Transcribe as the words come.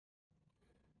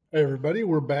Hey everybody,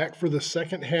 we're back for the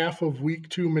second half of week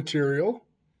 2 material.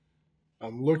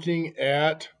 I'm looking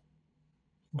at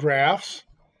graphs,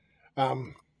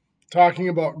 talking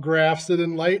about graphs that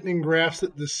enlighten and graphs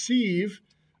that deceive.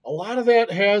 A lot of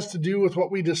that has to do with what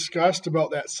we discussed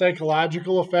about that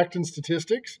psychological effect in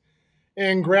statistics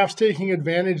and graphs taking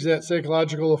advantage of that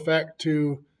psychological effect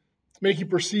to make you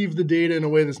perceive the data in a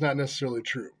way that's not necessarily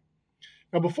true.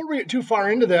 Now, before we get too far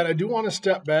into that, I do want to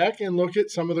step back and look at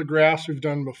some of the graphs we've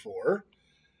done before.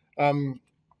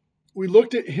 We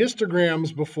looked at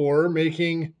histograms before,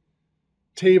 making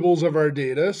tables of our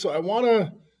data. So I want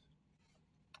to,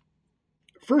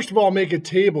 first of all, make a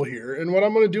table here. And what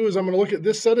I'm going to do is I'm going to look at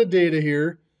this set of data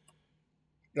here.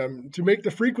 To make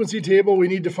the frequency table, we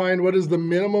need to find what is the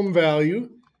minimum value.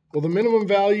 Well, the minimum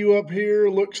value up here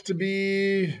looks to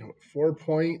be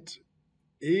 4.8,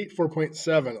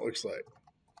 4.7, it looks like.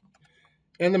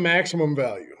 And the maximum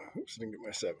value. Oops, I didn't get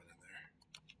my 7 in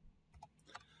there.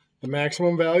 The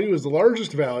maximum value is the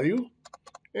largest value,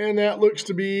 and that looks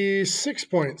to be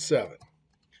 6.7.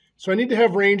 So I need to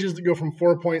have ranges that go from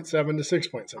 4.7 to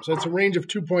 6.7. So it's a range of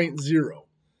 2.0.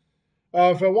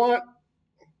 If I want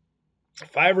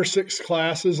 5 or 6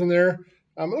 classes in there,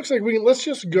 it looks like let's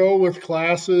just go with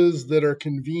classes that are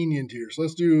convenient here. So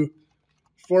let's do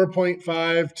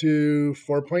 4.5 to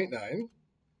 4.9,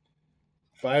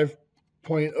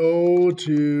 5.0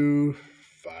 to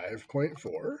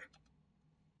 5.4,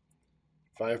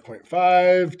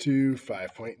 5.5 to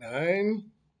 5.9,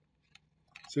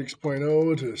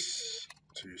 6.0 to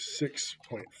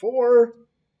 6.4,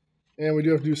 and we do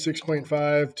have to do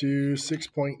 6.5 to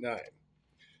 6.9.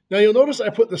 Now you'll notice I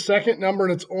put the second number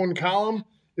in its own column.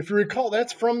 If you recall,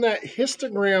 that's from that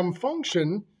histogram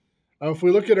function. If we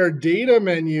look at our data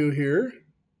menu here,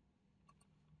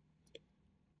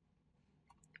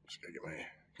 just gotta get my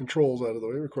controls out of the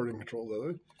way, recording controls out of the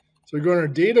way. So we go in our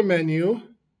data menu,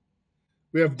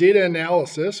 we have data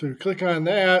analysis. We click on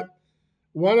that.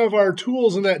 One of our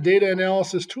tools in that data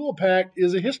analysis tool pack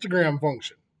is a histogram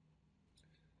function.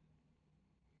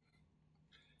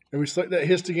 And we select that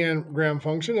histogram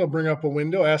function. It'll bring up a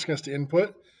window asking us to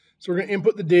input. So we're going to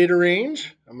input the data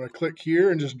range. I'm going to click here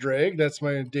and just drag. That's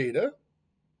my data.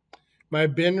 My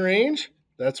bin range,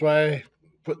 that's why I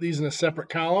put these in a separate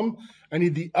column. I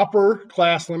need the upper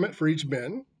class limit for each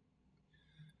bin.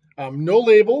 No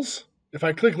labels. If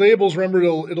I click labels, remember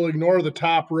it'll ignore the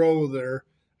top row there.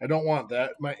 I don't want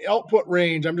that. My output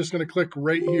range, I'm just going to click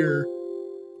right here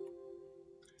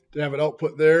to have it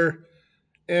output there.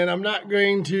 And I'm not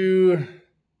going to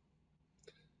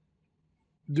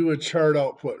do a chart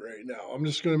output right now. I'm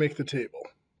just going to make the table.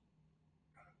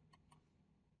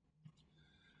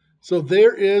 So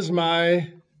there is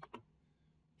my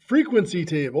frequency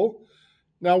table.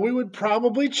 Now we would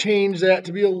probably change that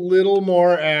to be a little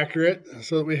more accurate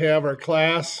so that we have our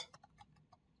class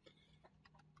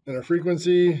and our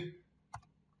frequency.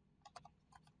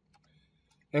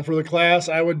 And for the class,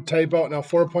 I would type out now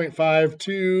 4.5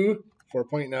 to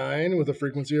 4.9 with a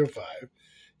frequency of 5,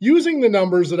 using the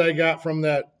numbers that I got from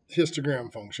that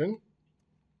histogram function,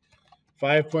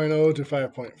 5.0 to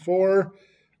 5.4.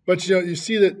 But you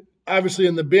see that obviously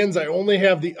in the bins, I only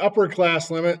have the upper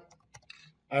class limit.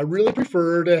 I really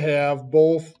prefer to have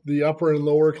both the upper and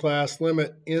lower class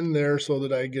limit in there so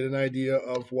that I get an idea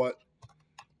of what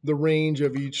the range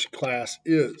of each class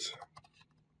is.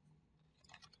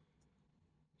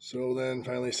 So then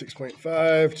finally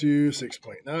 6.5 to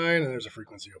 6.9, and there's a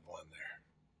frequency of 1 there.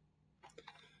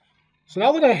 So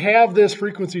now that I have this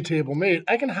frequency table made,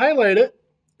 I can highlight it,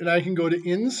 and I can go to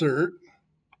Insert.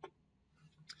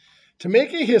 To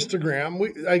make a histogram,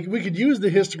 we could use the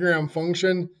histogram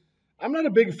function. I'm not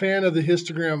a big fan of the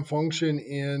histogram function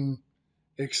in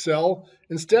Excel.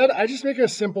 Instead, I just make a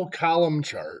simple column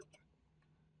chart.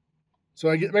 So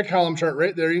I get my column chart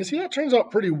right there. You can see that turns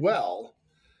out pretty well.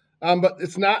 But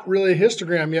it's not really a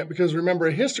histogram yet because remember,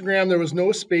 a histogram, there was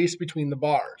no space between the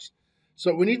bars. So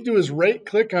what we need to do is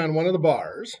right-click on one of the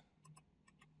bars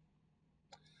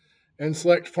and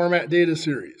select Format Data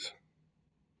Series.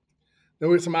 Then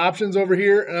we have some options over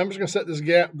here, and I'm just going to set this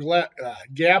gap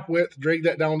width, drag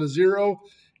that down to 0.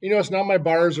 You notice now my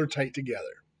bars are tight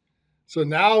together. So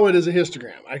now it is a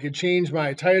histogram. I could change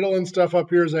my title and stuff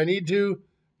up here as I need to,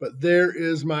 but there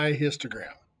is my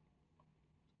histogram.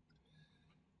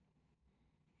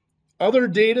 Other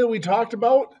data we talked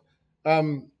about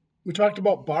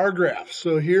bar graphs.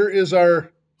 So here is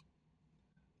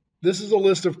this is a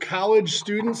list of college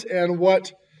students and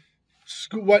what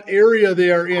area they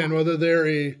are in, whether they're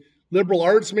a liberal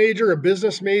arts major, a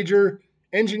business major,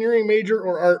 engineering major,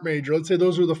 or art major. Let's say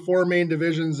those are the 4 main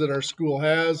divisions that our school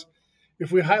has.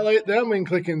 If we highlight them, we can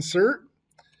click Insert.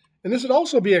 And this would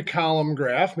also be a column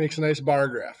graph, makes a nice bar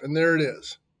graph, and there it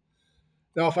is.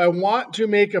 Now, if I want to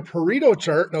make a Pareto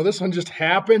chart, now this one just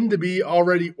happened to be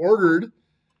already ordered,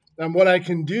 and what I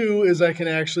can do is I can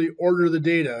actually order the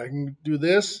data. I can do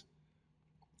this.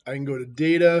 I can go to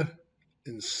data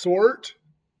and sort.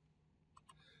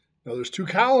 Now there's two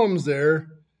columns there.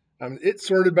 It's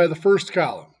sorted by the first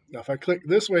column. Now if I click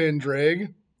this way and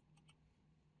drag,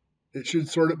 it should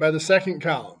sort it by the second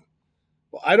column.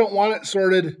 Well, I don't want it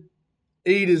sorted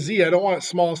A to Z. I don't want it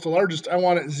smallest to largest. I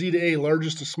want it Z to A,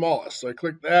 largest to smallest. So I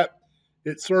click that.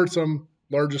 It sorts them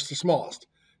largest to smallest.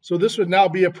 So this would now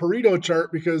be a Pareto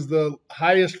chart because the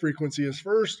highest frequency is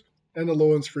first and the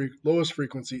lowest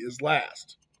frequency is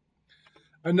last.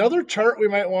 Another chart we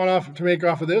might want to make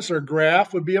off of this, or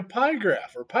graph, would be a pie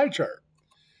graph or pie chart.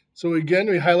 So again,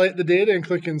 we highlight the data and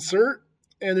click Insert,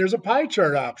 and there's a pie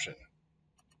chart option.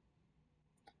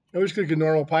 Now we just click a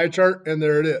normal pie chart, and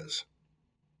there it is.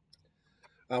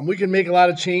 We can make a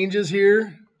lot of changes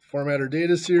here. Format our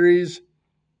data series.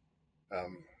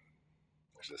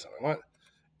 That's what I want.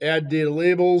 Add data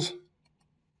labels.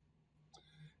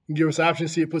 And give us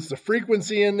options. See, it puts the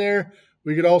frequency in there.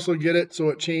 We could also get it so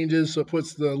it changes, so it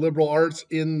puts the liberal arts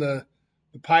in the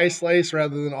pie slice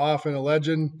rather than off in a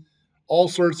legend. All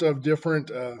sorts of different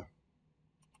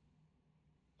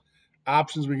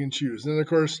options we can choose. And then, of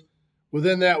course,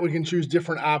 within that, we can choose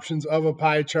different options of a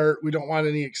pie chart. We don't want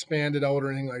any expanded out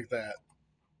or anything like that.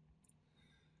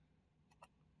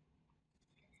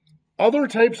 Other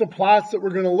types of plots that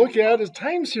we're going to look at is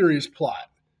time series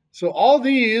plot. So all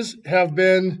these have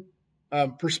been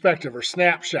perspective or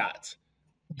snapshots.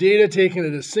 Data taken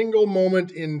at a single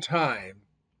moment in time.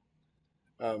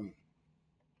 And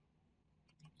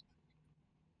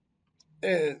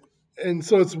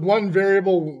so it's one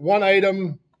variable, one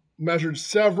item, measured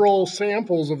several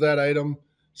samples of that item,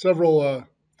 several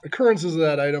occurrences of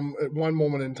that item at one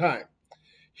moment in time.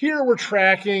 Here we're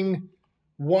tracking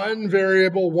one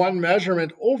variable, one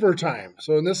measurement over time.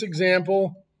 So in this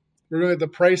example, we're going to get the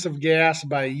price of gas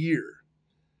by year.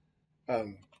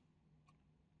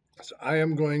 So I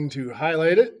am going to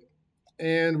highlight it,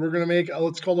 and we're going to make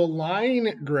what's called a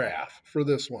line graph for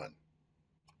this one.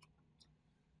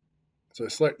 So I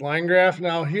select line graph.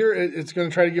 Now here it's going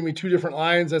to try to give me two different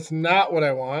lines. That's not what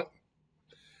I want.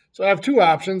 So I have two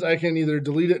options. I can either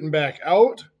delete it and back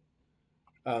out,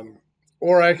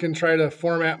 or I can try to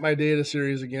format my data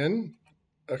series again.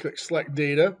 I click select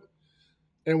data.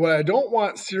 And what I don't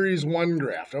want series 1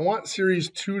 graphed. I want series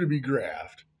 2 to be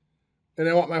graphed. And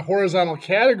I want my horizontal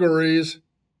categories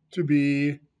to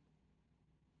be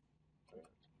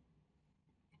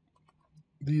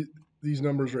these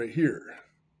numbers right here.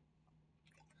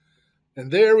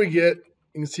 And there we get,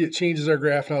 you can see it changes our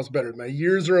graph. Now it's better. My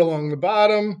years are along the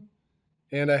bottom,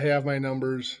 and I have my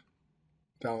numbers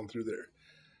down through there.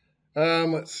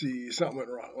 Let's see, something went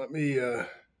wrong. Let me, I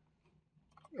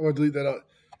want to delete that out.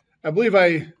 I believe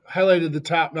I highlighted the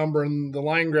top number, and the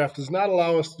line graph does not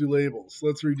allow us to do labels. So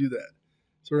let's redo that.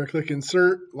 So we're going to click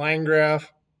Insert, Line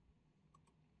Graph,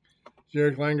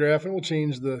 Generic Line Graph, and we'll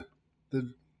change the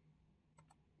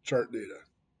chart data.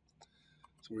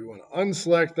 So we want to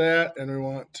unselect that, and we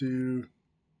want to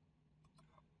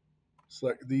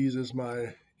select these as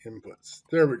my inputs.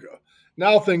 There we go.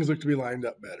 Now things look to be lined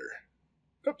up better.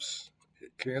 Oops,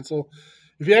 hit cancel.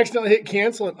 If you accidentally hit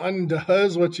cancel, it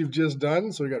undoes what you've just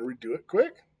done, so we got to redo it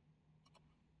quick.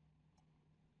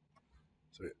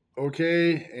 So hit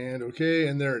OK,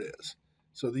 and there it is.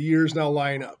 So the years now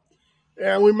line up.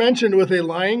 And we mentioned with a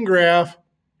line graph,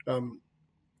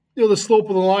 the slope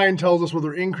of the line tells us whether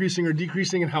they're increasing or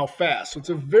decreasing and how fast. So it's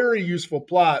a very useful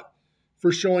plot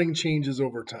for showing changes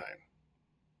over time.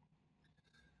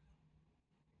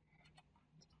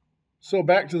 So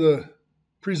back to the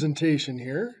presentation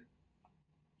here.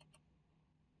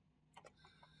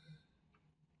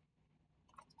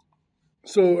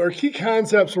 So our key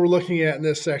concepts we're looking at in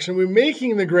this section, we're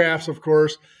making the graphs, of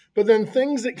course, but then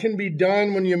things that can be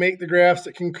done when you make the graphs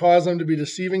that can cause them to be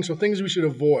deceiving, so things we should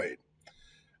avoid.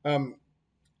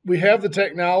 We have the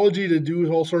technology to do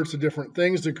all sorts of different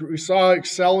things. We saw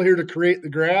Excel here to create the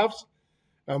graphs,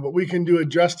 but we can do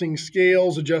adjusting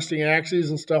scales, adjusting axes,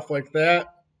 and stuff like that.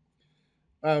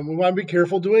 We want to be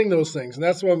careful doing those things. And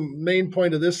that's one main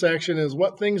point of this section is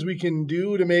what things we can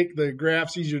do to make the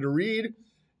graphs easier to read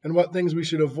and what things we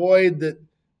should avoid that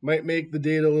might make the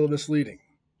data a little misleading.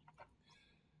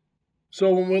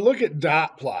 So when we look at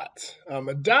dot plots,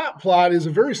 a dot plot is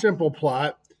a very simple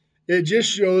plot. It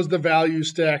just shows the values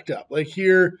stacked up. Like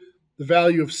here, the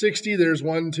value of 60, there's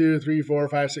 1, 2, 3, 4,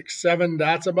 5, 6, 7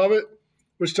 dots above it,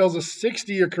 which tells us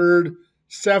 60 occurred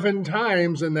 7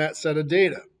 times in that set of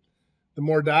data. The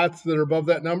more dots that are above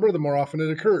that number, the more often it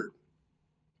occurred.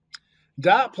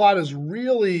 Dot plot is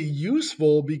really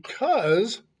useful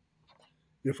because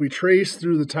if we trace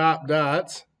through the top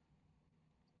dots,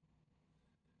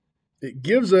 it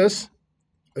gives us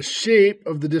a shape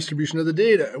of the distribution of the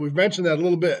data. And we've mentioned that a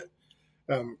little bit.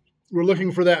 We're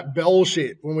looking for that bell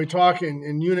shape. When we talk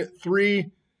in Unit 3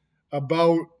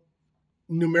 about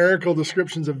numerical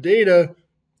descriptions of data,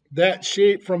 that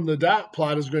shape from the dot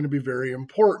plot is going to be very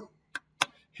important.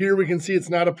 Here we can see it's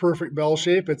not a perfect bell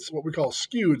shape. It's what we call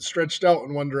skewed, stretched out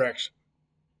in one direction.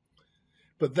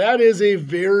 But that is a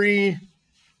very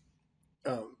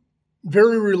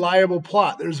reliable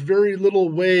plot. There's very little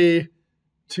way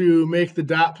to make the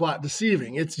dot plot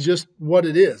deceiving. It's just what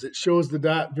it is. It shows the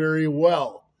dot very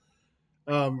well.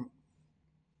 The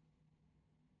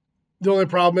only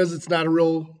problem is it's not a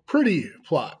real pretty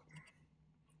plot.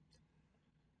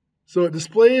 So it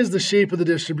displays the shape of the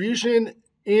distribution,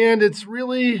 and it's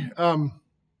really,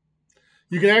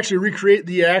 you can actually recreate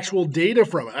the actual data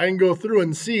from it. I can go through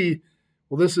and see,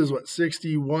 well, this is what,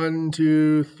 61,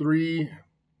 2, 3,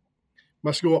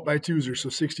 must go up by 2s here. So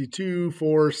 62,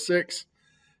 4, 6,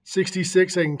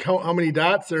 66. I can count how many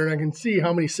dots there, and I can see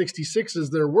how many 66s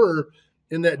there were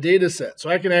in that data set. So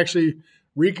I can actually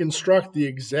reconstruct the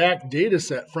exact data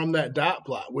set from that dot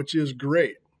plot, which is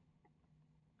great.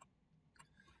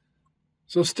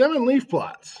 So stem and leaf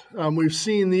plots, we've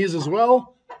seen these as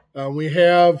well. We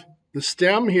have the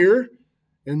stem here.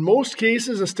 In most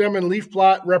cases, a stem and leaf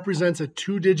plot represents a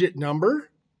 2-digit number.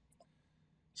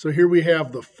 So here we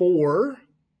have the 4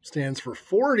 stands for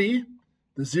 40.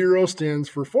 The 0 stands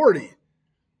for 40.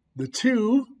 The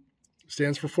 2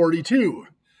 stands for 42.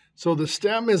 So the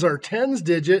stem is our tens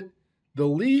digit. The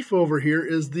leaf over here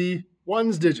is the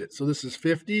ones digit. So this is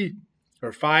 50,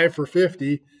 or 5 for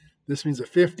 50. This means a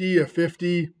 50, a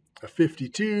 50, a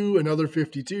 52, another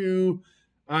 52,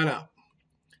 on up.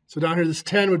 So down here, this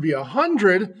 10 would be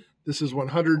 100. This is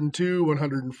 102,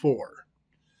 104.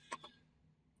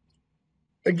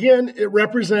 Again, it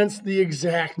represents the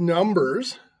exact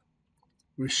numbers.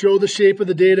 We show the shape of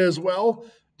the data as well.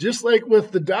 Just like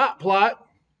with the dot plot,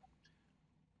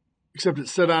 except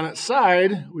it's set on its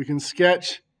side, we can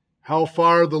sketch how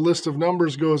far the list of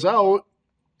numbers goes out,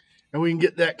 and we can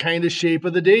get that kind of shape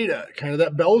of the data, kind of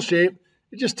that bell shape.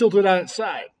 It just tilted on its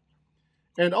side.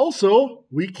 And also,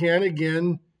 we can,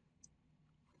 again,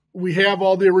 we have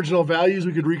all the original values.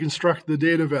 We could reconstruct the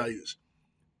data values.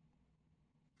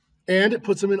 And it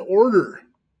puts them in order,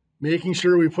 making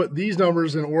sure we put these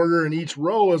numbers in order in each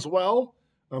row as well.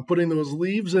 Putting those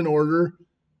leaves in order.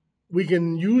 We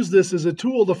can use this as a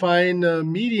tool to find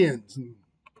medians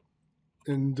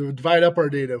and to divide up our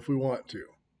data if we want to.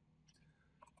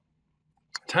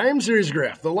 Time series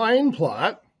graph, the line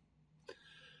plot.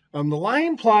 The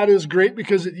line plot is great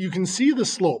because you can see the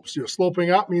slopes. Sloping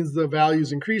up means the value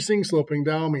is increasing. Sloping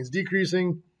down means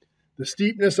decreasing. The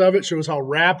steepness of it shows how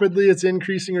rapidly it's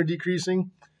increasing or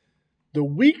decreasing. The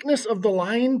weakness of the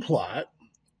line plot,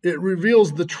 it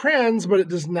reveals the trends, but it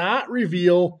does not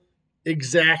reveal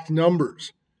exact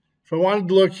numbers. If I wanted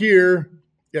to look here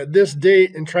at this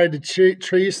date and tried to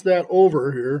trace that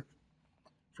over here,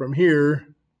 from here,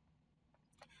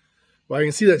 well, I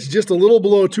can see that's just a little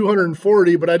below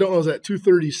 240, but I don't know, is that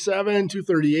 237,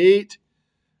 238?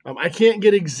 I can't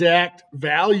get exact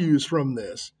values from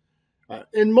this.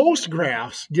 In most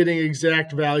graphs, getting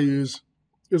exact values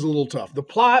is a little tough. The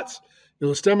plots,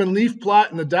 the stem and leaf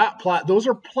plot and the dot plot, those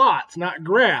are plots, not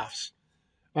graphs.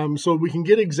 So we can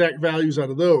get exact values out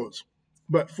of those.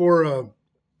 But for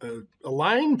a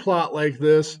line plot like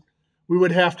this, we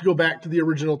would have to go back to the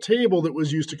original table that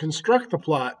was used to construct the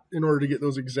plot in order to get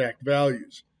those exact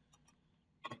values.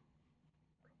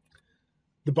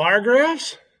 The bar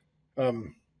graphs,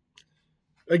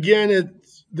 again,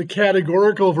 it's the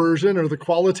categorical version or the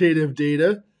qualitative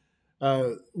data.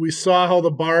 We saw how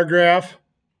the bar graph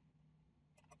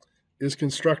is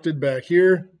constructed back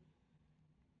here.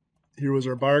 Here was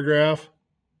our bar graph.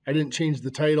 I didn't change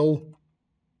the title.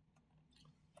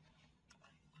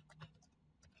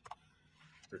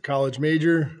 Or college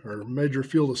major or major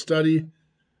field of study.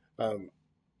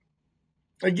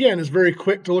 Again, it's very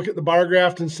quick to look at the bar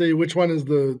graph and say which one is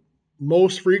the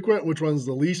most frequent, which one's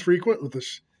the least frequent, with the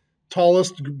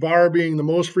tallest bar being the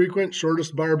most frequent,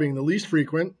 shortest bar being the least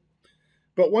frequent.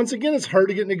 But once again, it's hard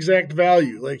to get an exact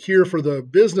value. Like here for the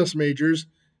business majors,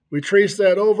 we trace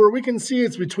that over. We can see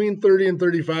it's between 30 and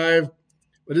 35.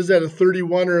 But is that a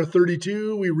 31 or a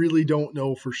 32? We really don't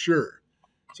know for sure.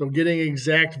 So getting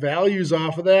exact values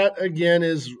off of that, again,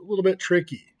 is a little bit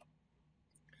tricky.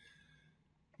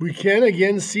 We can,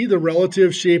 again, see the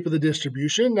relative shape of the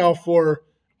distribution. Now, for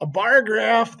a bar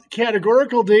graph,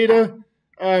 categorical data,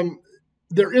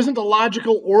 there isn't a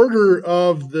logical order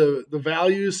of the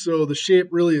values, so the shape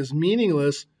really is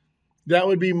meaningless. That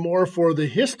would be more for the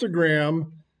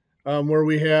histogram, where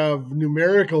we have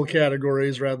numerical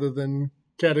categories rather than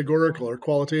categorical or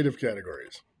qualitative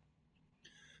categories.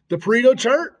 The Pareto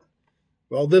chart,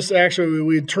 well, this actually,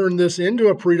 we turn this into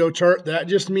a Pareto chart. That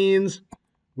just means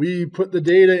we put the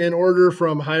data in order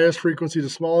from highest frequency to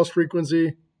smallest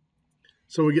frequency.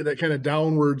 So we get that kind of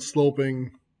downward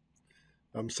sloping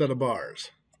set of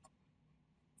bars.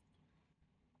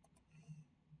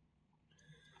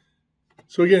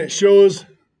 So again, it shows,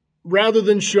 rather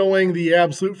than showing the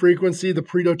absolute frequency, the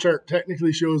Pareto chart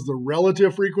technically shows the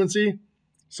relative frequency.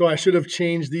 So I should have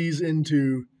changed these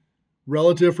into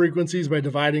relative frequencies by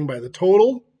dividing by the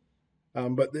total.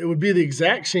 But it would be the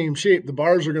exact same shape. The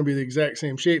bars are going to be the exact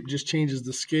same shape, just changes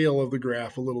the scale of the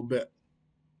graph a little bit.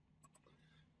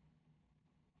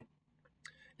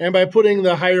 And by putting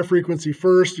the higher frequency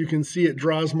first, you can see it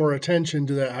draws more attention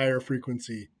to that higher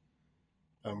frequency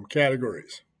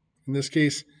categories. In this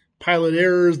case, pilot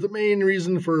error is the main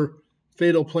reason for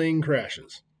fatal plane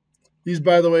crashes. These,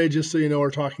 by the way, just so you know, are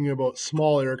talking about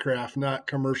small aircraft, not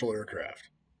commercial aircraft.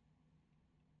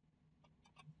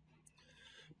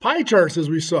 Pie charts, as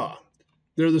we saw,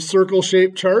 they're the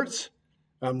circle-shaped charts.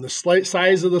 The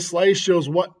size of the slice shows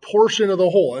what portion of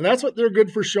the whole, and that's what they're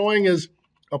good for showing, is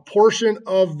a portion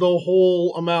of the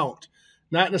whole amount,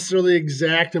 not necessarily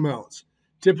exact amounts.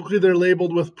 Typically, they're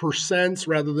labeled with percents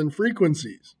rather than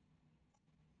frequencies.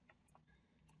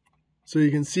 So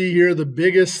you can see here the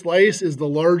biggest slice is the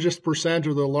largest percent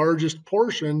or the largest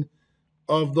portion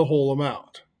of the whole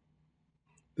amount.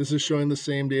 This is showing the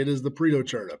same data as the Pareto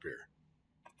chart up here.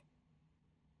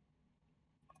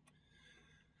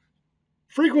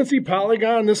 Frequency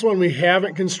polygon, this one we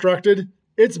haven't constructed.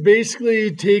 It's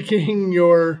basically taking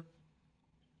your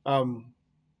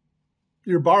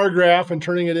bar graph and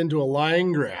turning it into a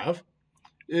line graph.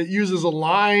 It uses a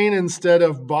line instead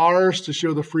of bars to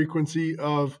show the frequency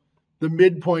of the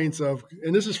midpoints of,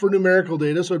 and this is for numerical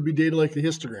data, so it'd be data like the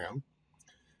histogram.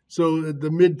 So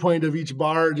the midpoint of each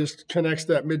bar just connects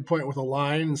that midpoint with a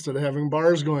line instead of having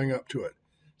bars going up to it.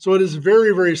 So it is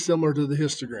very, very similar to the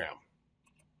histogram.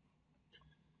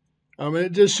 And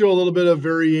it does show a little bit of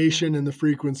variation in the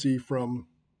frequency from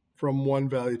one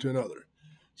value to another.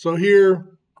 So here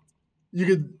you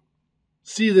could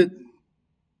see that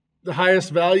the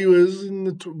highest value is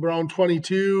in around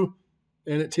 22,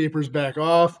 and it tapers back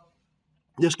off.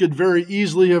 This could very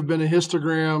easily have been a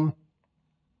histogram.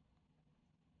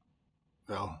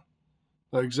 Well,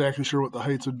 not exactly sure what the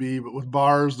heights would be, but with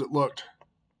bars that looked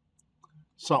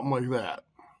something like that.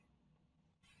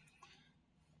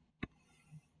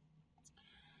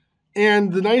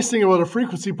 And the nice thing about a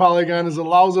frequency polygon is it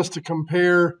allows us to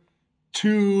compare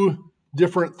two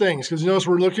different things. Because you notice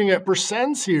we're looking at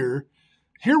percents here.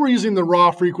 Here we're using the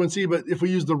raw frequency, but if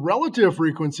we use the relative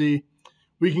frequency,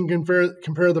 we can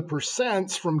compare the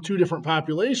percents from two different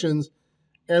populations,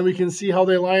 and we can see how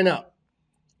they line up.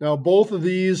 Now, both of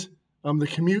these, the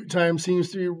commute time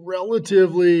seems to be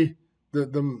relatively,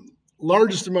 the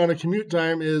largest amount of commute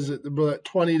time is at the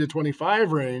 20 to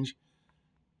 25 range.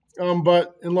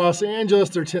 But in Los Angeles,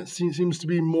 there seems to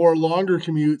be more longer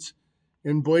commutes.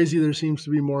 In Boise, there seems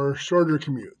to be more shorter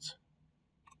commutes.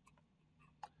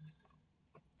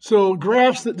 So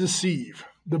graphs that deceive.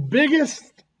 The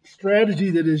biggest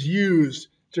strategy that is used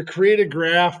to create a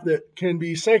graph that can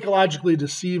be psychologically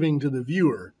deceiving to the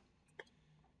viewer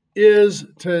is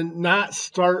to not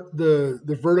start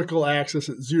the vertical axis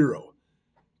at 0,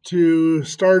 to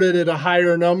start it at a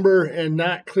higher number and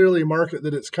not clearly mark it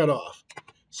that it's cut off.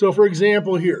 So for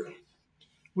example here,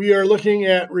 we are looking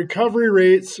at recovery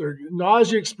rates or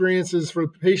nausea experiences for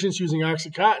patients using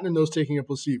OxyContin and those taking a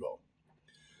placebo.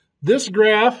 This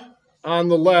graph on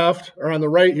the left, or on the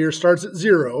right here, starts at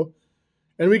 0,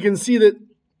 and we can see that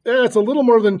it's a little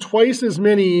more than twice as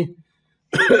many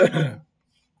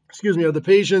excuse me, of the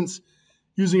patients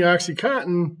using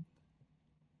OxyContin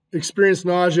experience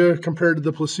nausea compared to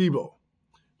the placebo.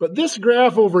 But this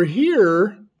graph over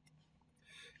here,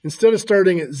 instead of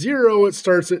starting at 0, it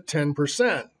starts at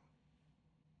 10%.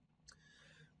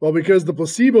 Well, because the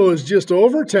placebo is just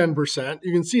over 10%,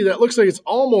 you can see that looks like it's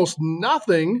almost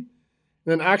nothing.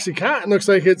 And OxyContin looks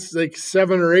like it's like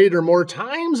 7 or 8 or more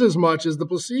times as much as the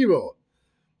placebo.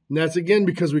 And that's, again,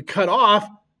 because we cut off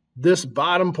this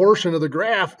bottom portion of the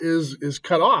graph is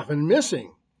cut off and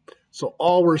missing. So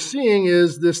all we're seeing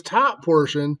is this top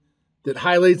portion that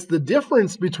highlights the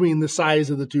difference between the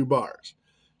size of the two bars.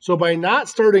 So by not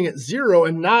starting at 0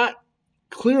 and not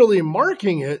clearly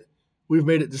marking it, we've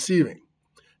made it deceiving.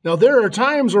 Now, there are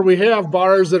times where we have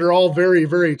bars that are all very,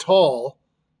 very tall.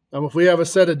 If we have a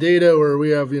set of data where we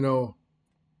have,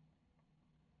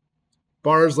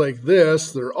 bars like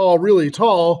this, they're all really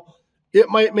tall, it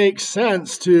might make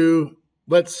sense to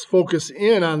let's focus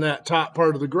in on that top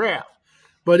part of the graph.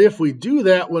 But if we do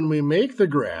that when we make the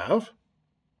graph,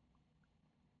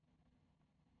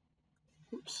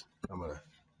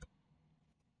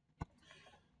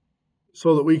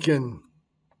 so that we can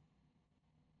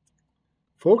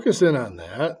focus in on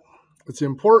that, it's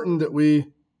important that I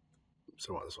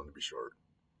want this one to be short.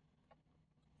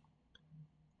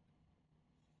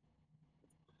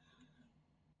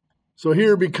 So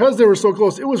here, because they were so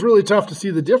close, it was really tough to see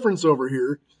the difference over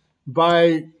here.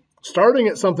 By starting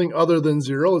at something other than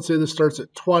 0, let's say this starts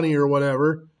at 20 or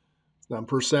whatever,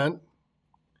 percent,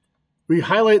 we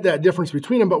highlight that difference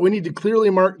between them, but we need to clearly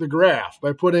mark the graph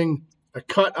by putting a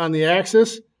cut on the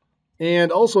axis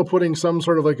and also putting some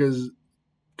sort of like a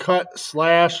cut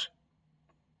slash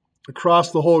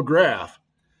across the whole graph.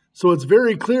 So it's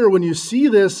very clear when you see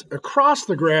this across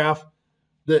the graph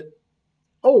that,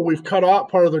 we've cut out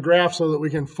part of the graph so that we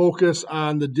can focus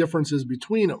on the differences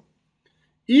between them.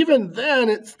 Even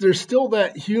then, there's still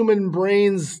that human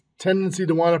brain's tendency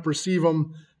to want to perceive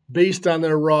them based on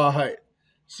their raw height.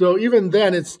 So even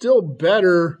then, it's still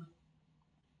better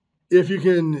if you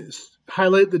can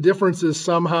highlight the differences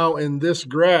somehow in this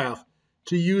graph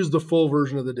to use the full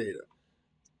version of the data.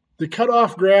 The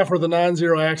cutoff graph or the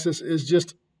non-zero axis is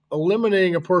just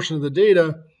eliminating a portion of the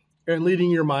data and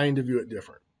leading your mind to view it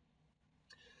different.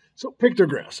 So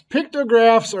pictographs.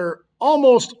 Pictographs are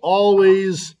almost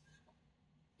always,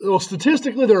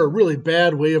 statistically, they're a really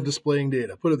bad way of displaying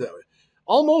data, put it that way.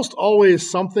 Almost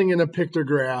always something in a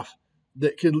pictograph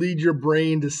that could lead your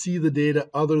brain to see the data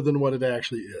other than what it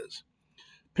actually is.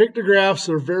 Pictographs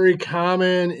are very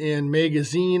common in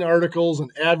magazine articles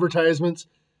and advertisements,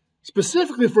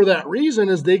 specifically for that reason,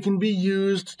 as they can be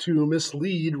used to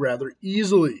mislead rather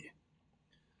easily.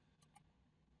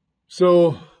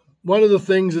 So one of the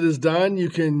things that is done, you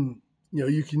can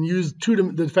use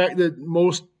the fact that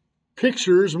most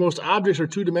pictures, most objects are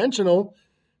two-dimensional,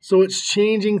 so it's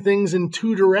changing things in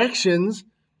two directions.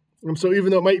 And so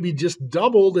even though it might be just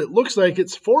doubled, it looks like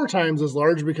it's 4 times as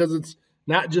large because it's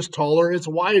not just taller, it's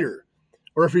wider.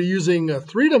 Or if you're using a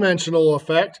 3-dimensional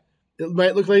effect, it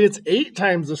might look like it's 8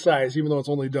 times the size, even though it's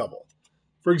only double.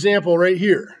 For example, right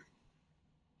here.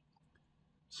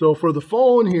 So for the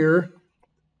phone here,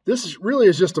 this really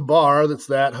is just a bar that's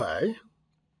that high.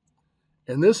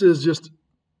 And this is just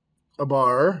a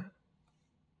bar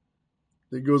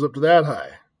that goes up to that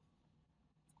high.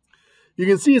 You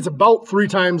can see it's about 3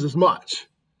 times as much.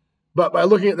 But by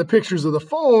looking at the pictures of the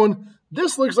phone,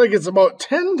 this looks like it's about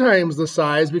 10 times the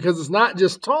size because it's not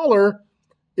just taller,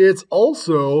 it's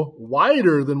also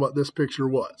wider than what this picture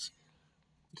was.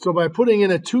 So by putting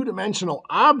in a 2-dimensional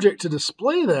object to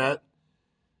display that,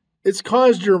 it's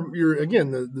caused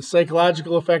the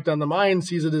psychological effect on the mind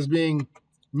sees it as being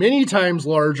many times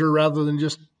larger rather than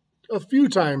just a few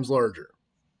times larger.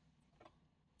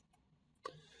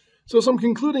 So some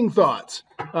concluding thoughts.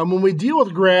 When we deal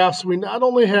with graphs, we not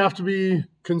only have to be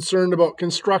concerned about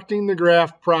constructing the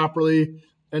graph properly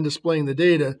and displaying the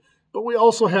data, but we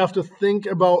also have to think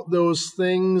about those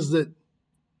things that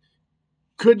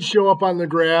could show up on the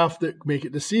graph that make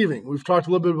it deceiving. We've talked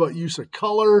a little bit about use of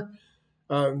color.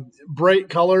 Bright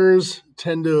colors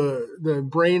the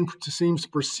brain seems to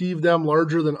perceive them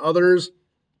larger than others.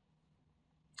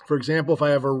 For example, if I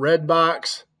have a red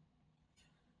box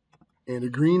and a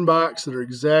green box that are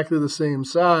exactly the same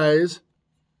size,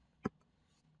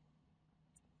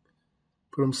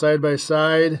 put them side by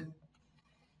side,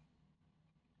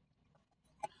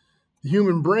 the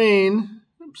human brain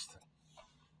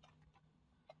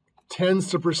tends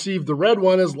to perceive the red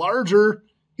one as larger,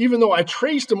 even though I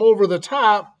traced them over the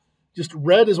top. Just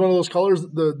red is one of those colors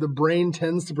that the brain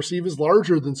tends to perceive as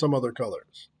larger than some other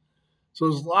colors. So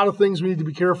there's a lot of things we need to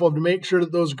be careful of to make sure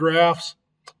that those graphs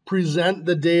present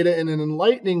the data in an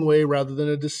enlightening way rather than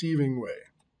a deceiving way.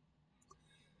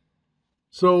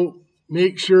 So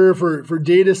make sure for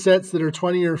data sets that are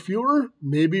 20 or fewer,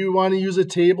 maybe we want to use a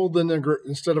table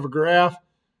instead of a graph,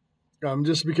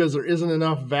 just because there isn't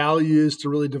enough values to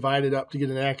really divide it up to get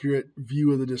an accurate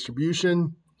view of the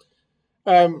distribution.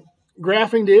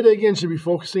 Graphing data, again, should be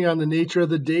focusing on the nature of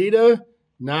the data,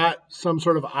 not some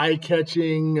sort of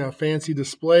eye-catching fancy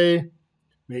display.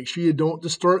 Make sure you don't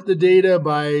distort the data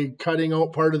by cutting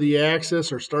out part of the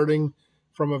axis or starting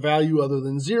from a value other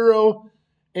than 0.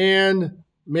 And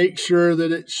make sure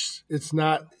that it's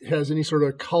not has any sort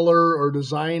of color or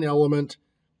design element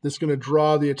that's going to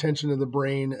draw the attention of the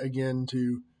brain, again,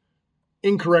 to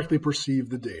incorrectly perceive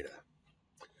the data.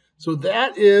 So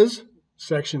that is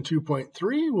section 2.3.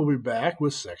 We'll be back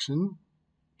with section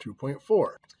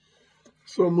 2.4.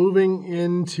 So moving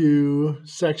into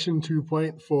section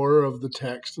 2.4 of the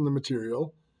text and the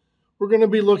material, we're going to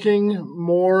be looking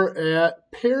more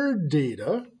at paired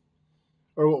data,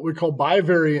 or what we call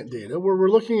bivariant data, where we're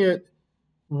looking at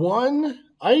one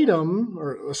item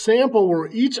or a sample where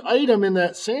each item in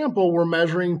that sample we're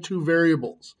measuring two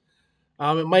variables.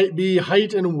 It might be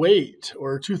height and weight,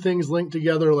 or two things linked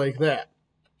together like that.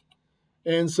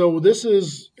 And so this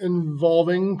is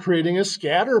involving creating a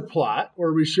scatter plot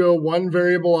where we show one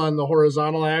variable on the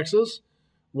horizontal axis,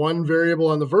 one variable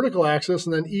on the vertical axis,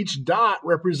 and then each dot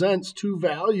represents two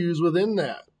values within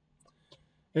that.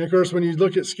 And of course, when you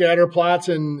look at scatter plots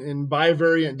in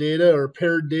bivariant data or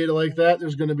paired data like that,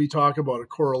 there's going to be talk about a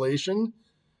correlation.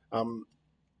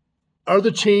 Are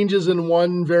the changes in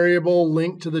one variable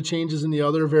linked to the changes in the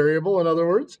other variable, in other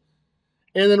words?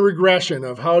 And then regression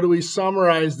of how do we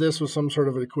summarize this with some sort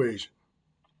of an equation.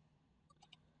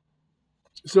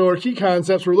 So our key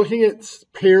concepts, we're looking at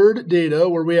paired data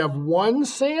where we have one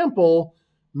sample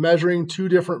measuring two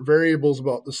different variables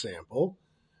about the sample.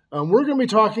 We're going to be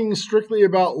talking strictly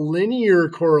about linear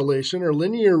correlation or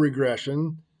linear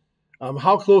regression.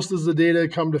 How close does the data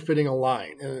come to fitting a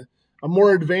line? A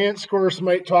more advanced course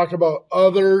might talk about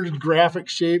other graphic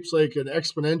shapes like an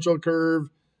exponential curve,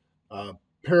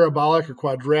 parabolic or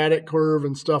quadratic curve,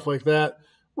 and stuff like that.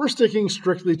 We're sticking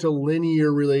strictly to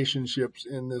linear relationships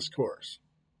in this course.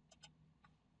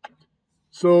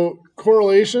 So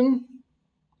correlation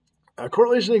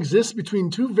exists between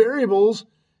two variables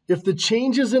if the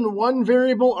changes in one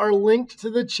variable are linked to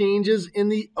the changes in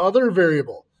the other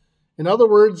variable. In other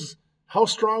words, how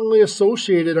strongly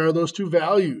associated are those two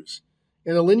values?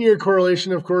 And a linear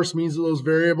correlation, of course, means that those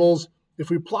variables, if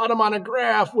we plot them on a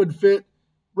graph, would fit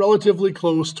relatively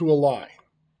close to a line.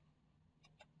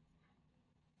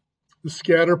 The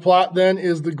scatter plot then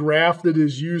is the graph that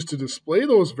is used to display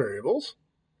those variables.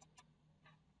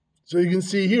 So you can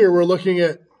see here we're looking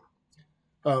at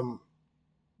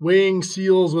weighing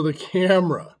seals with a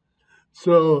camera.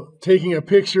 So taking a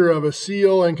picture of a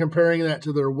seal and comparing that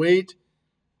to their weight,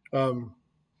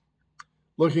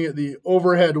 looking at the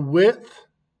overhead width,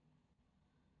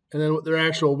 and then what their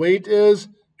actual weight is.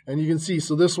 And you can see,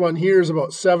 so this one here is about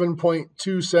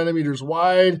 7.2 centimeters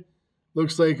wide.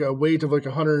 Looks like a weight of like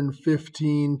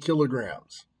 115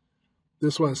 kilograms.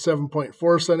 This one is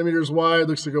 7.4 centimeters wide.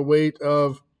 Looks like a weight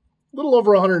of a little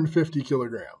over 150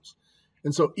 kilograms.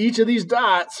 And so each of these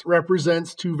dots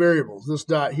represents two variables. This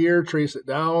dot here, trace it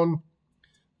down.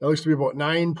 That looks to be about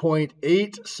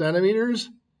 9.8 centimeters.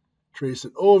 Trace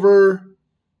it over.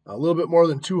 A little bit more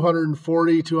than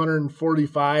 240,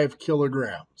 245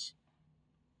 kilograms.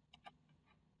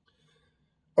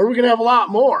 Or we can have a lot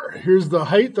more. Here's the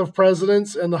height of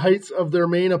presidents and the heights of their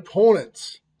main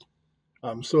opponents.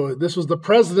 So this was the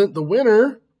president, the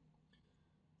winner.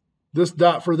 This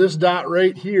dot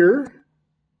right here.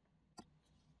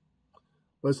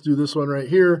 Let's do this one right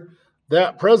here.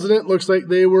 That president looks like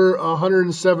they were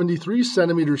 173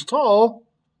 centimeters tall.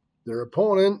 Their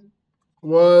opponent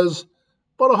was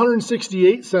about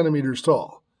 168 centimeters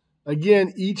tall.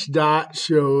 Again, each dot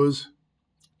shows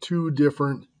two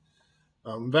different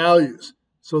values.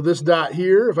 So this dot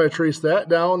here, if I trace that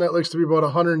down, that looks to be about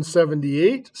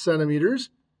 178 centimeters.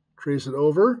 Trace it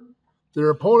over. Their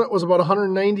opponent was about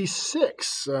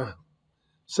 196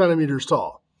 centimeters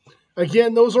tall.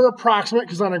 Again, those are approximate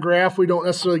because on a graph we don't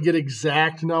necessarily get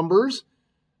exact numbers.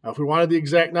 If we wanted the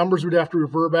exact numbers, we'd have to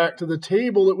revert back to the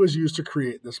table that was used to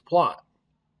create this plot.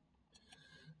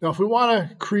 Now, if we want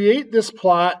to create this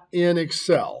plot in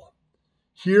Excel,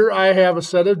 here I have a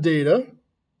set of data.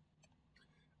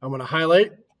 I'm going to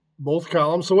highlight both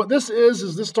columns. So what this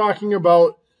is this talking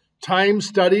about time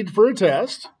studied for a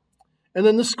test, and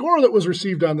then the score that was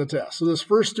received on the test. So this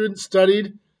first student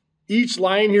studied, each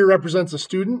line here represents a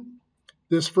student.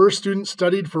 This first student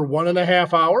studied for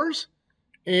 1.5 hours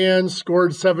and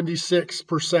scored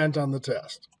 76% on the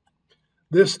test.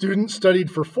 This student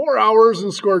studied for 4 hours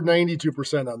and scored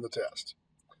 92% on the test.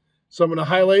 So I'm going to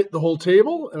highlight the whole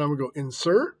table, and I'm going to go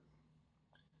Insert,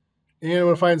 and I'm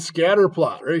going to find Scatter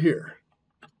Plot right here.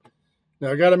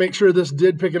 Now, I got to make sure this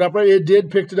did pick it up right. It did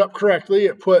pick it up correctly.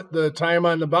 It put the time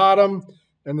on the bottom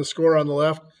and the score on the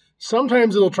left.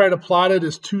 Sometimes it'll try to plot it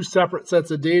as two separate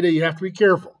sets of data. You have to be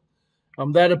careful.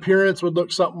 That appearance would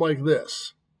look something like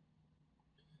this,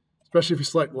 especially if you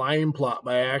select line plot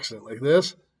by accident like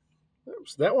this.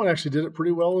 Oops, that one actually did it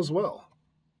pretty well as well.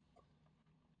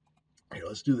 Here,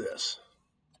 let's do this.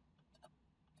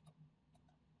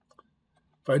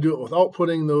 If I do it without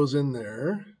putting those in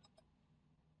there,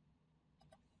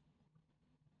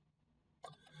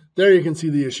 There you can see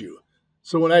the issue.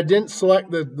 So when I didn't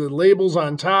select the labels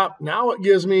on top, now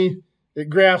it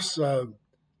graphs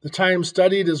the time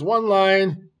studied as one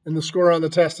line and the score on the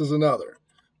test is another.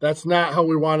 That's not how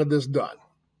we wanted this done.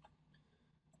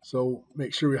 So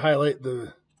make sure we highlight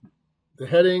the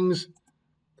headings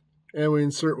and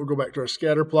we'll go back to our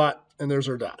scatter plot, and there's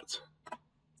our dots.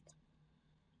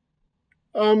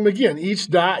 Again, each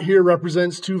dot here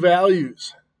represents two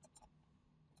values.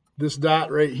 This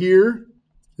dot right here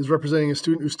is representing a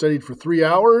student who studied for 3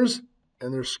 hours,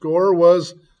 and their score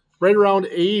was right around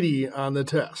 80 on the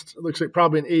test. It looks like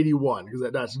probably an 81 because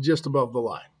that dot's just above the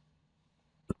line.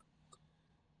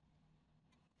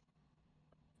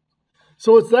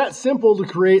 So it's that simple to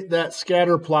create that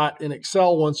scatter plot in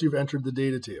Excel once you've entered the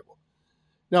data table.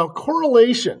 Now,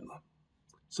 correlation.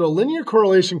 So linear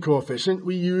correlation coefficient,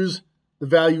 we use the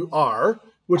value R,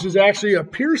 which is actually a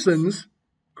Pearson's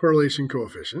correlation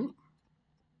coefficient.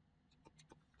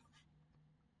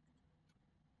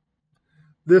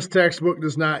 This textbook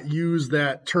does not use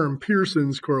that term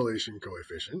Pearson's correlation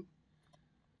coefficient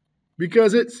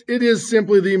because it is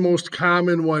simply the most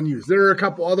common one used. There are a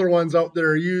couple other ones out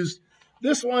there used.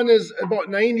 This one is about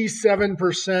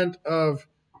 97% of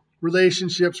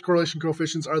relationships, correlation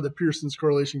coefficients are the Pearson's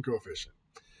correlation coefficient.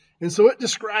 And so it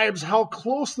describes how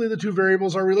closely the two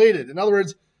variables are related. In other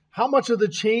words, how much of the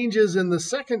changes in the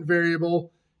second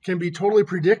variable can be totally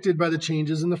predicted by the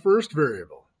changes in the first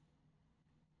variable.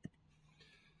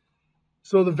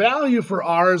 So the value for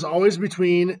R is always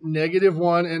between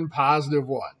 -1 and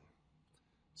 +1.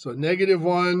 So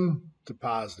 -1 to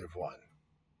 +1.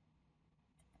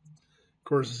 Of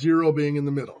course, 0 being in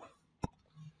the middle.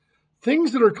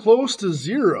 Things that are close to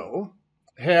 0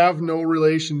 have no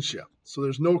relationship. So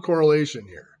there's no correlation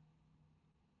here.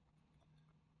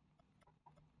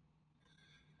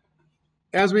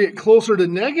 As we get closer to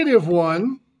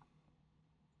 -1,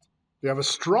 we have a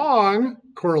strong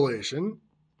correlation.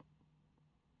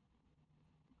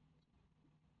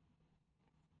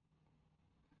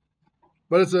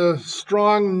 But it's a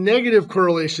strong negative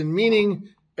correlation, meaning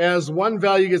as one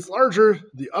value gets larger,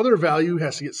 the other value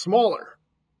has to get smaller.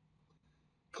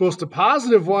 Close to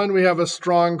 +1, we have a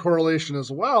strong correlation as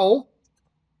well,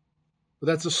 but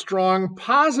that's a strong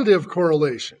positive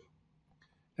correlation.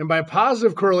 And by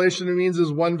positive correlation, it means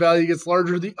as one value gets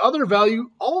larger, the other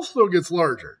value also gets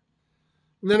larger.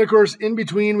 And then, of course, in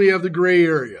between, we have the gray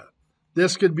area.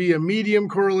 This could be a medium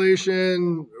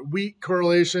correlation, weak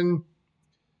correlation.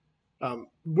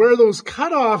 Where those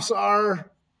cutoffs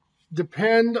are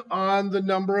depend on the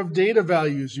number of data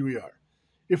values you are.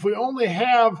 If we only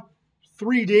have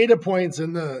 3 data points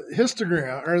in the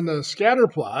histogram or in the scatter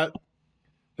plot,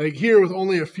 like here with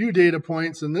only a few data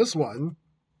points in this one,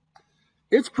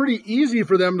 it's pretty easy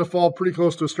for them to fall pretty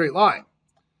close to a straight line.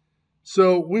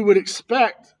 So we would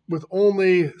expect with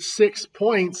only 6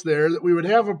 points there that we would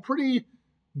have a pretty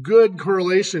good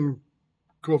correlation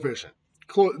coefficient.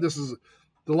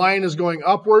 The line is going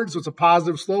upward, so it's a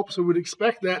positive slope, so we'd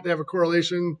expect that to have a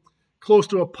correlation close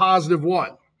to a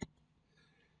 +1.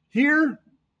 Here,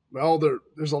 well,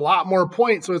 there's a lot more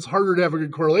points, so it's harder to have a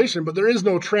good correlation, but there is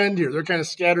no trend here. They're kind of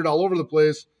scattered all over the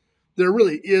place. There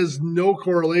really is no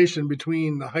correlation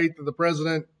between the height of the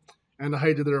president and the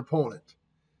height of their opponent.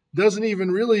 Doesn't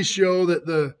even really show that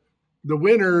the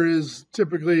winner is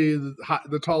typically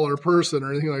the taller person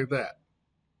or anything like that.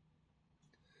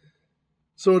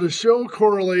 So to show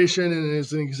correlation, and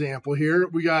as an example here,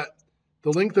 we got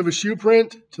the length of a shoe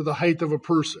print to the height of a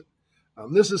person.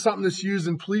 This is something that's used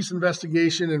in police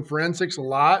investigation and forensics a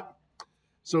lot.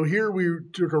 So here we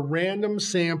took a random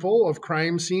sample of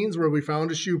crime scenes where we found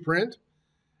a shoe print,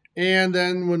 and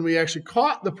then when we actually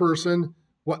caught the person,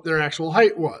 what their actual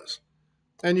height was.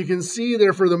 And you can see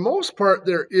there, for the most part,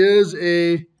 there is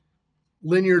a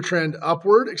linear trend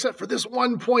upward, except for this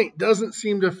one point doesn't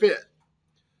seem to fit.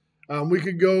 We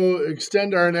could go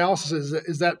extend our analysis.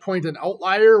 Is that point an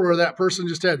outlier where that person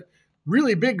just had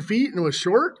really big feet and was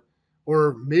short?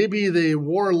 Or maybe they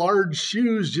wore large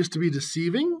shoes just to be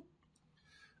deceiving,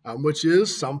 which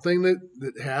is something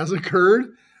that has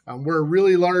occurred. Wear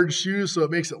really large shoes so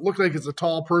it makes it look like it's a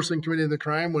tall person committing the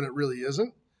crime when it really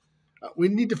isn't. We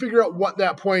need to figure out what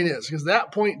that point is because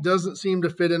that point doesn't seem to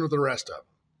fit in with the rest of them.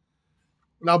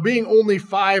 Now, being only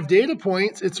 5 data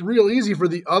points, it's real easy for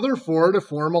the other 4 to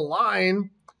form a line.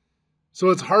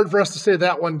 So it's hard for us to say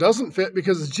that one doesn't fit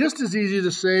because it's just as easy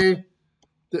to say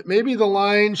that maybe the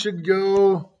line should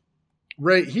go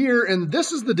right here, and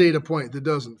this is the data point that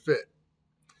doesn't fit.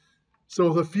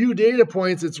 So with a few data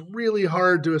points, it's really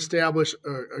hard to establish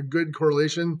a good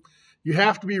correlation. You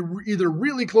have to be either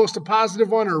really close to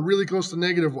 +1 or really close to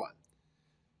 -1.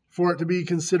 for it to be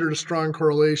considered a strong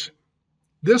correlation.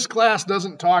 This class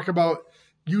doesn't talk about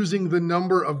using the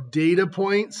number of data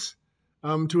points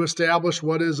to establish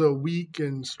what is a weak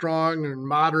and strong and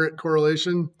moderate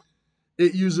correlation.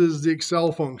 It uses the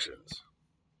Excel functions.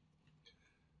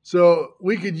 So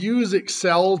we could use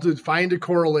Excel to find a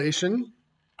correlation.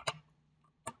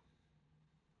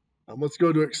 Let's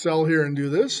go to Excel here and do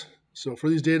this. So for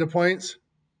these data points,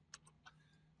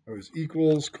 it was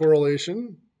equals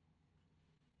correlation.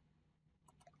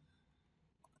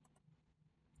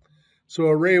 So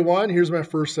array 1, here's my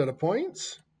first set of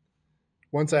points.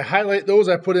 Once I highlight those,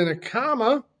 I put in a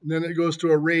comma, and then it goes to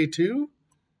array 2.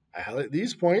 I highlight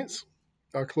these points.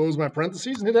 I'll close my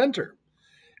parentheses and hit enter.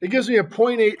 It gives me a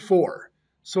 0.84.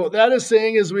 So what that is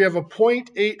saying is we have a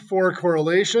 0.84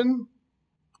 correlation.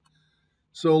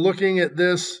 So looking at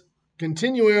this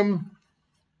continuum,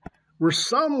 we're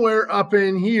somewhere up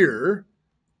in here,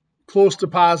 close to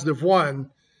 +1.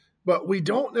 But we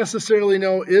don't necessarily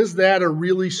know, is that a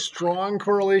really strong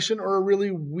correlation or a really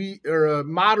weak or a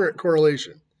moderate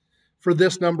correlation for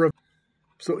this number of.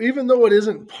 So even though it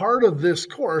isn't part of this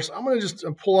course, I'm going to just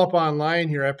pull up online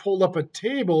here. I pulled up a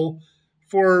table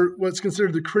for what's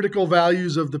considered the critical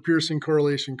values of the Pearson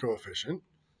correlation coefficient.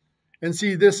 And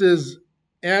see, this is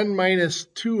n minus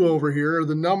 2 over here,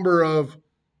 the number of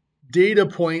data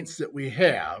points that we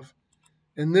have.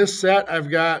 In this set,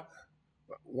 I've got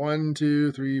 1,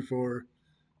 2, 3, 4,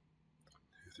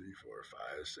 5,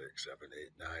 6, 7, 8,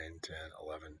 9, 10,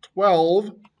 11,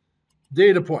 12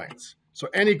 data points. So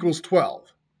n equals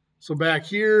 12. So back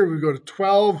here, we go to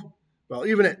 12. Well,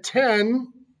 even at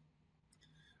 10,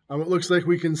 it looks like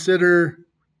we consider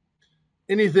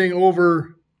anything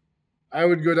over, I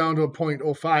would go down to a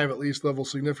 0.05 at least level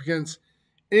significance.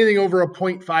 Anything over a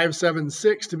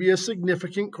 0.576 to be a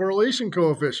significant correlation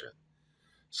coefficient.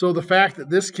 So the fact that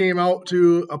this came out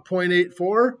to a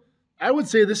 0.84, I would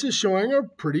say this is showing a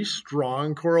pretty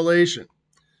strong correlation.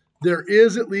 There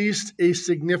is at least a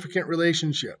significant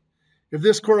relationship. If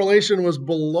this correlation was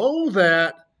below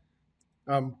that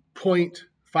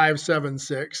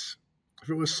 0.576, if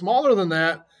it was smaller than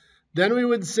that, then we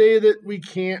would say that we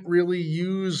can't really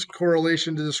use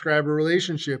correlation to describe a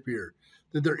relationship here,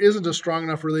 that there isn't a strong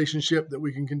enough relationship that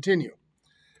we can continue.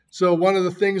 So one of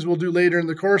the things we'll do later in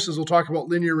the course is we'll talk about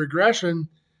linear regression.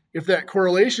 If that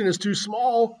correlation is too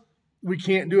small, we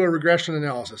can't do a regression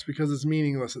analysis because it's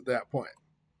meaningless at that point.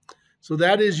 So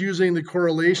that is using the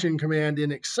correlation command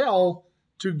in Excel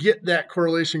to get that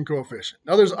correlation coefficient.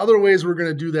 Now there's other ways we're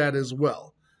going to do that as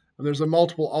well. And there's a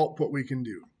multiple output we can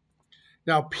do.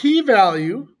 Now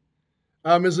p-value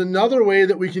is another way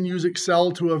that we can use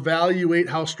Excel to evaluate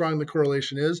how strong the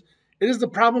correlation is. It is the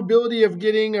probability of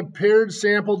getting a paired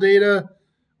sample data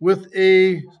with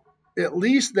at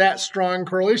least that strong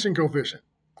correlation coefficient.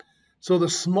 So the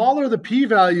smaller the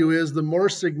p-value is, the more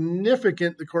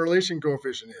significant the correlation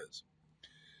coefficient is.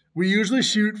 We usually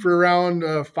shoot for around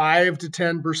 5 to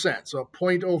 10%, so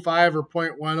 0.05 or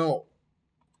 0.10.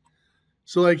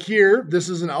 So like here, this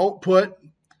is an output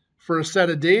for a set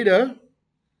of data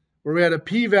where we had a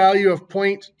p-value of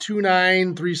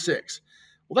 0.2936.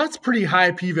 Well, that's pretty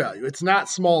high p-value. It's not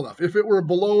small enough. If it were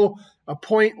below a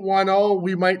 0.10,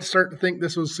 we might start to think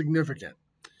this was significant.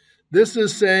 This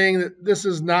is saying that this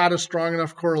is not a strong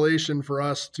enough correlation for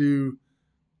us to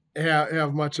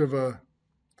have much of an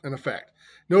effect.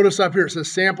 Notice up here, it says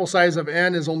sample size of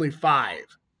n is only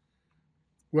 5.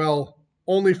 Well,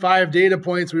 only 5 data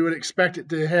points, we would expect it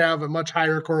to have a much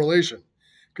higher correlation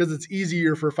because it's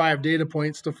easier for 5 data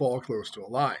points to fall close to a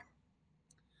line.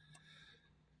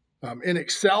 In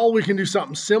Excel, we can do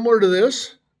something similar to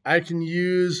this. I can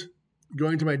use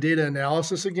going to my data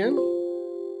analysis again,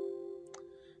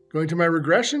 going to my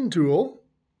regression tool.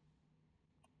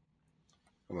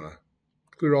 I'm going to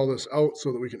clear all this out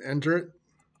so that we can enter it.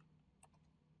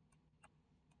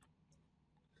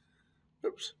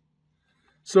 Oops.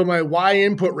 So my Y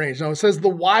input range. Now it says the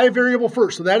Y variable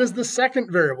first. So that is the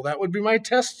second variable. That would be my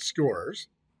test scores.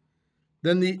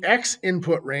 Then the X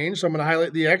input range. So I'm going to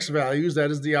highlight the X values.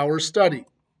 That is the hours studied.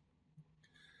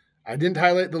 I didn't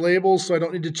highlight the labels, so I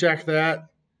don't need to check that.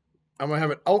 I'm going to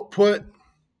have an output.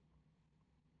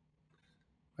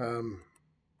 I'm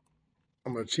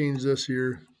going to change this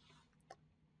here.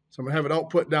 So I'm going to have an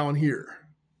output down here.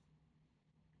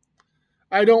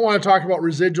 I don't want to talk about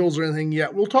residuals or anything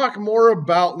yet. We'll talk more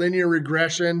about linear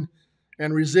regression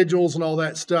and residuals and all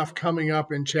that stuff coming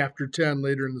up in Chapter 10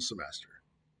 later in the semester.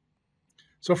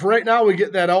 So for right now, we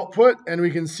get that output, and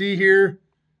we can see here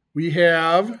we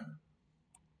have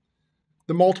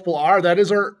the multiple R. That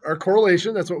is our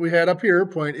correlation. That's what we had up here,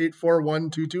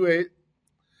 0.841228.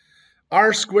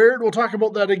 R squared, we'll talk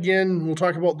about that again. We'll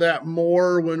talk about that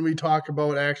more when we talk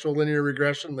about actual linear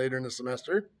regression later in the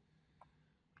semester.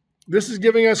 This is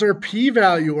giving us our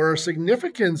p-value or our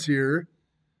significance here,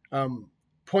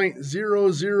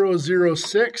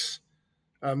 0.0006.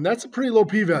 That's a pretty low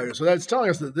p-value. So that's telling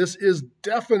us that this is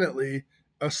definitely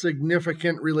a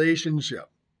significant relationship.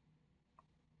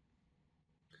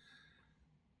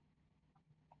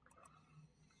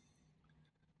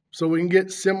 So we can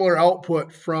get similar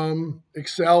output from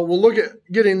Excel. We'll look at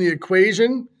getting the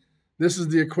equation. This is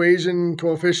the equation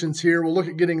coefficients here. We'll look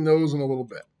at getting those in a little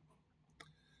bit.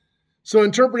 So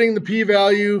interpreting the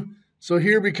p-value. So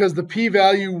here, because the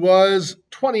p-value was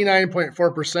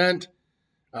 29.4%,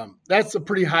 that's a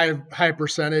pretty high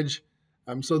percentage.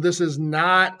 So this is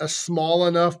not a small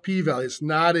enough p-value. It's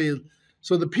not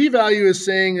so the p-value is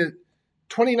saying that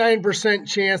 29%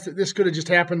 chance that this could have just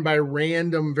happened by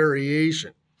random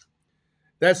variation.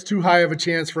 That's too high of a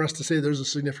chance for us to say there's a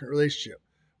significant relationship.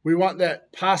 We want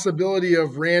that possibility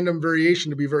of random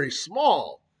variation to be very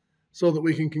small so that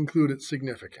we can conclude it's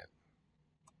significant.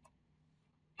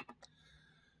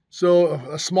 So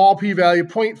a small p-value,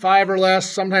 0.5 or less,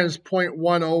 sometimes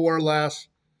 0.10 or less,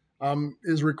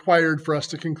 is required for us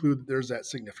to conclude that there's that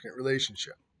significant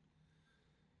relationship.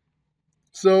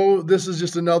 So this is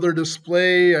just another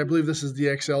display. I believe this is the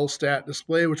Excel stat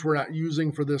display, which we're not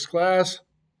using for this class.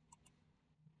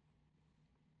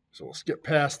 So we'll skip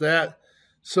past that.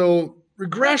 So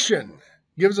regression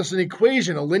gives us an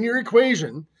equation, a linear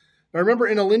equation. Now remember,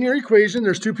 in a linear equation,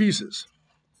 there's two pieces.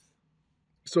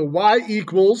 So y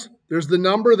equals, there's the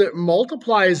number that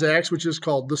multiplies x, which is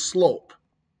called the slope.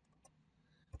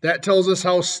 That tells us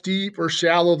how steep or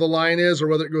shallow the line is, or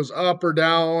whether it goes up or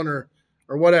down or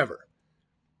whatever.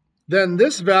 Then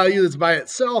this value that's by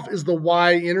itself is the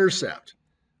y-intercept.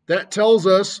 That tells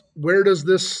us where does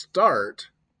this start.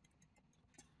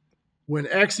 When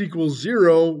x equals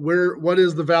 0, what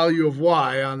is the value of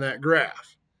y on that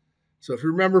graph? So if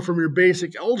you remember from your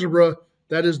basic algebra,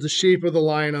 that is the shape of the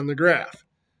line on the graph.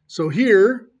 So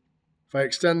here, if I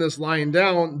extend this line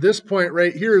down, this point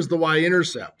right here is the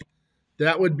y-intercept.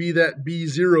 That would be that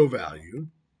b0 value.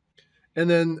 And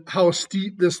then how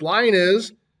steep this line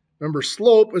is, remember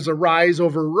slope is a rise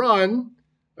over run.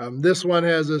 This one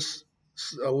has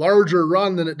a larger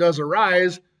run than it does a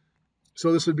rise.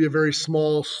 So this would be a very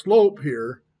small slope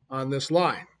here on this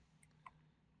line.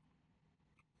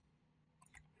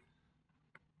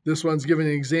 This one's given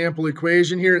an example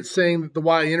equation here. It's saying that the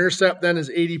y-intercept then is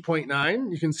 80.9.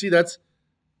 You can see that's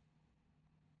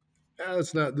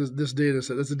not this data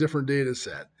set. That's a different data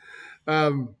set.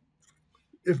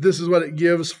 If this is what it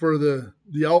gives for the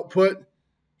output,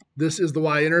 this is the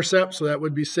y-intercept. So that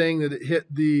would be saying that it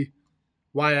hit the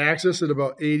y-axis at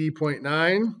about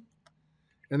 80.9.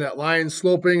 And that line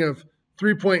sloping of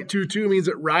 3.22 means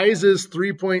it rises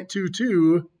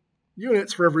 3.22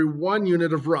 units for every 1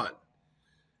 unit of run.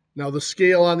 Now the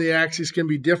scale on the axis can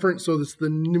be different, so it's the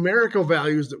numerical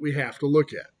values that we have to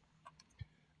look at.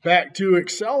 Back to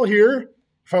Excel here.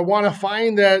 If I want to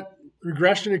find that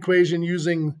regression equation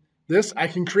using this, I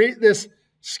can create this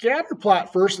scatter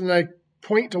plot first, and I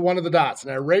point to one of the dots.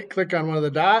 And I right-click on one of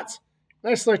the dots,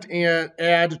 and I select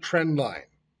Add Trend Line.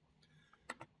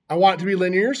 I want it to be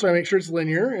linear, so I make sure it's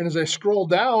linear. And as I scroll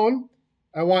down,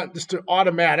 I want this to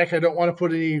automatic. I don't want to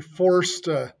put any forced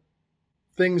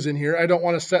things in here. I don't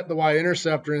want to set the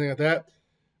y-intercept or anything like that.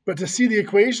 But to see the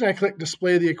equation, I click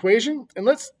Display the Equation. And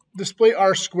let's display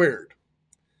r squared.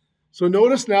 So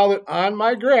notice now that on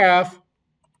my graph,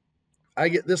 I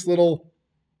get this little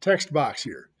text box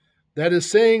here. That is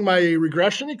saying my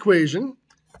regression equation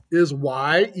is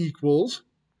y equals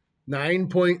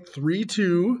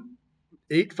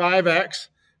 9.3285x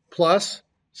plus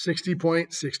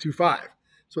 60.625.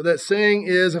 So what that's saying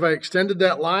is if I extended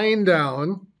that line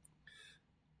down,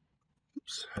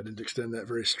 oops, I didn't extend that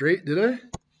very straight, did I?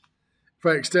 If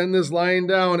I extend this line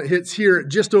down, it hits here at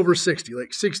just over 60,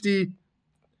 like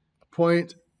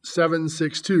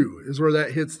 60.762 is where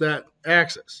that hits that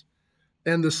axis.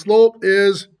 And the slope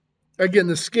is, again,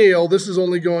 the scale, this is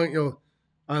only going,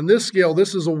 on this scale,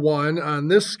 this is a 1. On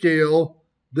this scale,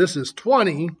 this is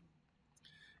 20.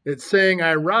 It's saying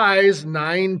I rise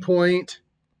 9.3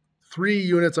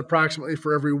 units approximately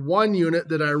for every 1 unit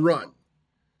that I run.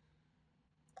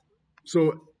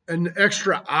 So an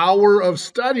extra hour of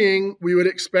studying, we would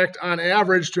expect on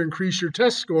average to increase your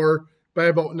test score by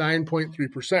about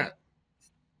 9.3%.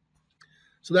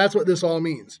 So that's what this all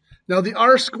means. Now the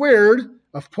r squared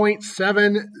of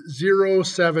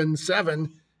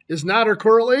 0.7077 is not our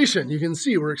correlation. You can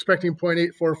see we're expecting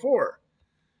 0.844.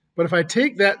 But if I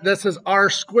take that says r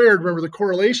squared, remember the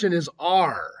correlation is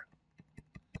r.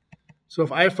 So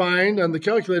if I find on the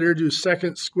calculator, do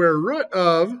second square root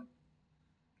of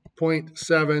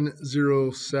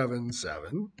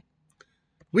 0.7077,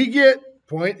 we get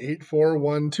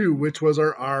 0.8412, which was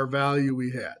our R value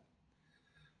we had.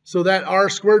 So that R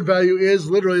squared value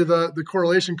is literally the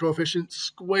correlation coefficient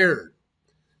squared.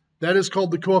 That is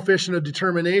called the coefficient of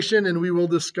determination, and we will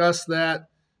discuss that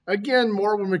again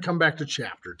more when we come back to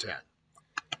chapter 10.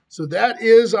 So that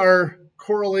is our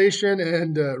correlation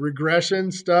and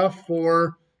regression stuff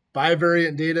for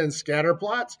bivariate data and scatter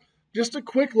plots. Just a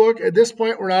quick look. At this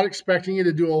point, we're not expecting you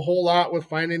to do a whole lot with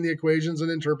finding the equations and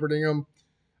interpreting them.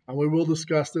 And we will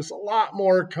discuss this a lot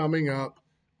more coming up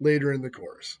later in the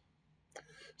course.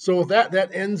 So with that,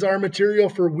 that ends our material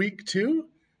for week 2.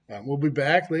 We'll be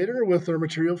back later with our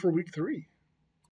material for week 3.